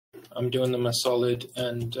I'm doing them a solid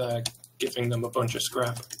and giving them a bunch of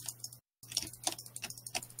scrap.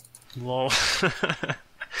 Lol.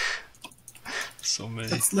 So many.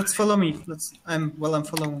 Let's follow me. I'm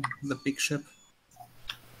following the big ship.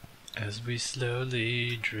 As we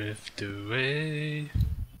slowly drift away.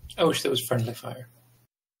 I wish there was friendly fire.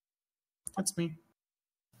 That's me.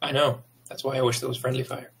 I know. That's why I wish there was friendly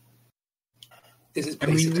fire. This is I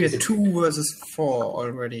mean, basically we're 2 versus 4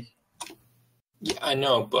 already. Yeah, I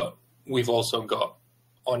know, but we've also got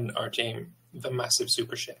on our team the massive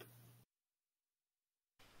super ship.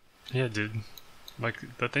 Yeah, dude.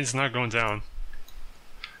 Like, that thing's not going down.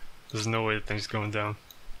 There's no way that thing's going down.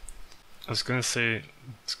 I was gonna say,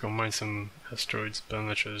 let's go mine some asteroids, but I'm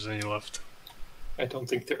not sure there's any left. I don't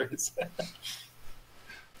think there is.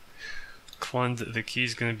 Klund, the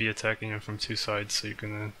key's gonna be attacking him from 2 sides, so you're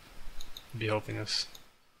gonna be helping us.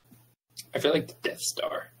 I feel like the Death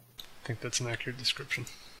Star. I think that's an accurate description.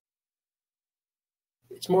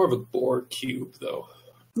 It's more of a Bohr cube, though.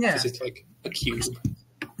 Yeah. Because it's like a cube.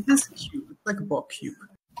 It's a cube. It's like a Borg cube.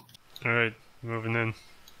 Alright, moving in.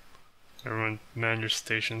 Everyone, man your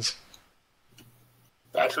stations.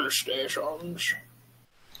 Battle stations.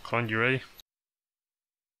 Klund, you ready?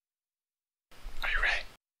 Are you ready?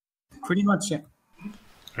 Pretty much, yeah.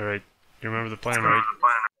 Alright, you remember the plan, right?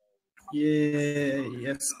 Yeah,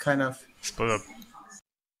 yes, kind of. Split up.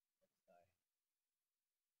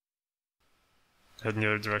 Head in the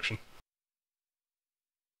other direction.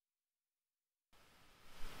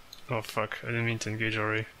 Oh fuck, I didn't mean to engage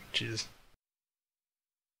already. Jesus.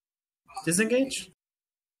 Disengage?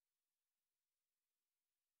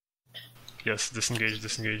 Yes, disengage,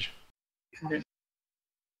 disengage. Okay.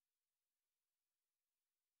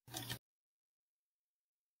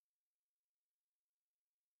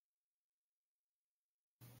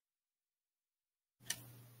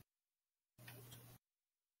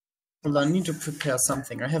 Well, I need to prepare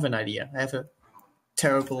something. I have an idea. I have a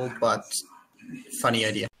terrible but funny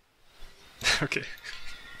idea. Okay.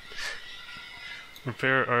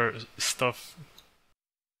 Repair our stuff.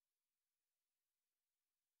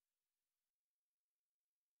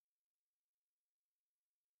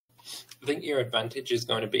 I think your advantage is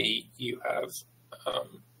going to be you have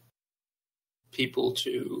people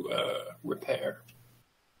to repair.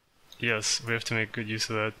 Yes, we have to make good use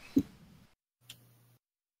of that.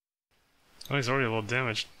 Oh, he's already a little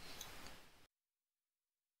damaged.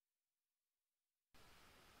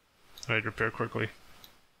 Alright, repair quickly.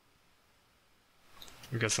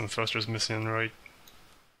 We got some thrusters missing on the right.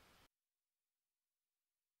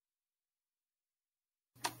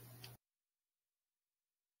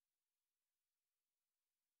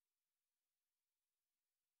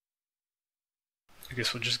 I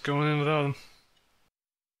guess we're just going in without them.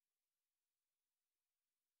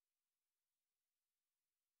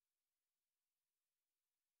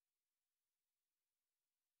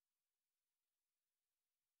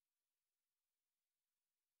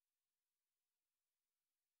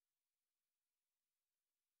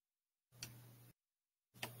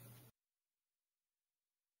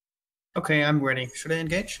 Okay, I'm ready. Should I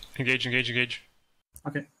engage? Engage, engage, engage.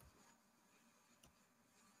 Okay.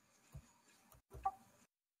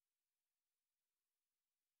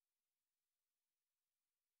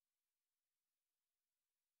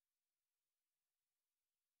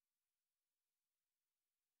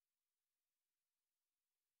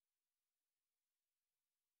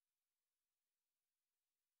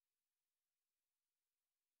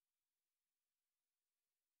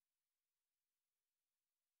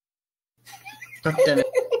 God damn it.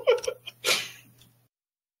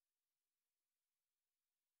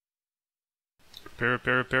 Repair,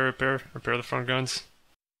 repair, repair, repair. Repair the front guns.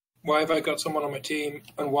 Why have I got someone on my team,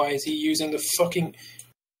 and why is he using the fucking...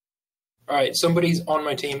 Alright, somebody's on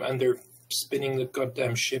my team, and they're spinning the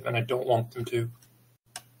goddamn ship, and I don't want them to.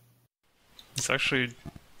 It's actually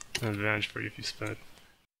an advantage for you if you spin it.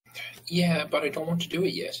 Yeah, but I don't want to do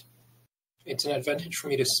it yet. It's an advantage for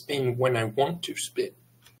me to spin when I want to spin.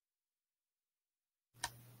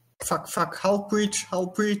 Fuck, hull breach, hull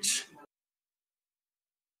breach.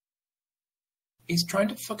 He's trying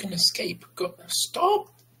to fucking escape. Go,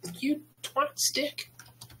 stop, you twat stick.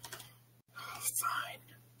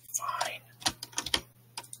 Fine.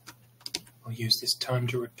 I'll use this time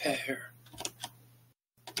to repair.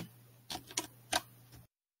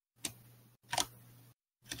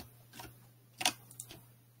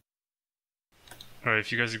 Alright,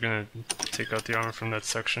 if you guys are gonna take out the armor from that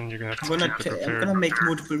section, you're gonna have to keep it I'm prepared. gonna make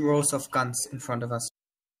multiple rows of guns in front of us.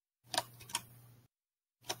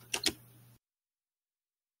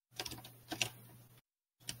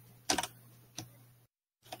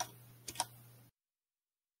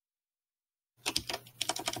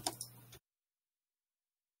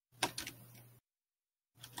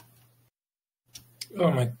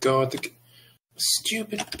 Oh my god, the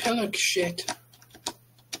stupid pillock shit.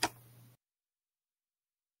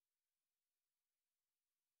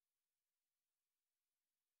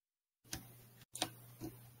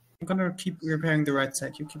 I'm gonna keep repairing the right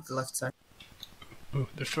side. You keep the left side. Ooh,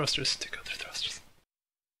 they're thrusters. Take out their thrusters.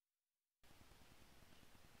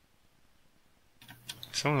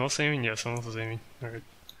 Someone else aiming? Yeah, someone else is aiming. Alright.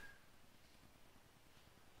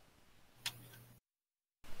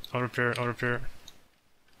 I'll repair, I'll repair.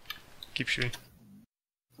 Keep shooting.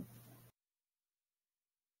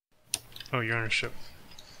 Oh, you're on a ship.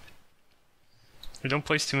 We don't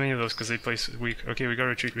place too many of those because they place weak. Okay, we gotta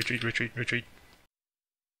retreat, retreat, retreat, retreat.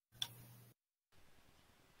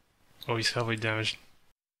 Oh, he's heavily damaged.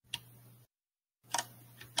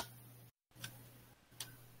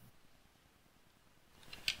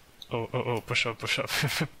 Oh, push up, push up.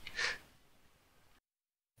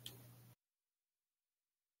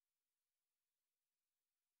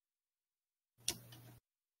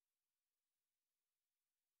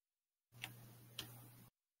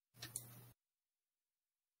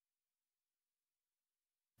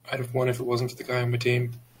 I'd have won if it wasn't for the guy on my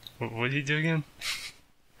team. What did he do again?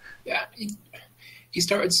 Yeah, he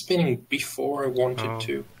started spinning before I wanted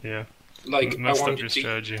to. Yeah. Like, I Messed up wanted your to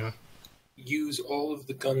strategy, huh? use all of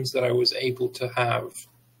the guns that I was able to have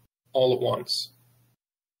all at once.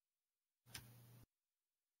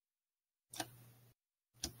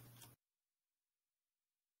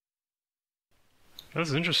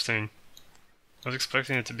 That's interesting. I was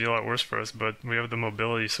expecting it to be a lot worse for us, but we have the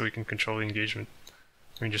mobility so we can control the engagement.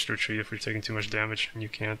 We can just retreat if we're taking too much damage, and you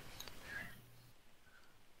can't.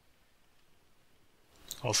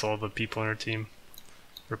 Also, all the people on our team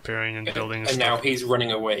repairing and building and now he's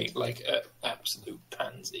running away like an absolute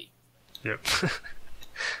pansy. Yep.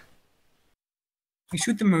 We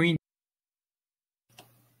shoot the marine.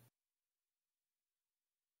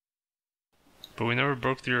 But we never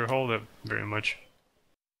broke through your hull that very much.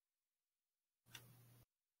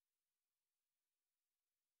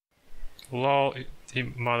 Lol, he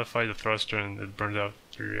modified the thruster and it burned out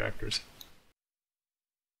 3 reactors.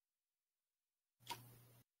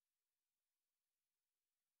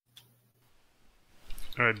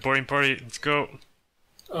 Alright, boarding party, let's go.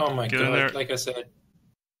 Oh my Get in there. god, like I said,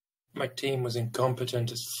 my team was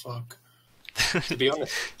incompetent as fuck. To be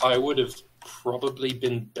honest, I would have probably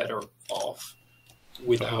been better off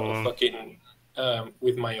without a fucking,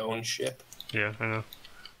 with my own ship. Yeah, I know.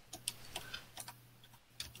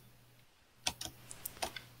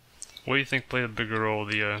 What do you think played a bigger role,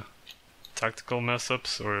 the tactical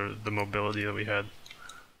mess-ups or the mobility that we had?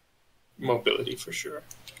 Mobility, for sure.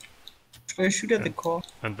 Should I shoot at the core?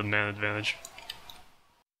 And the man advantage.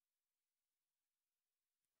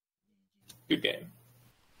 Good game.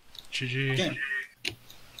 GG. Game. I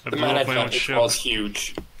The blew man up my own advantage ship. was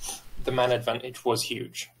huge. The man advantage was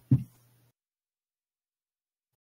huge.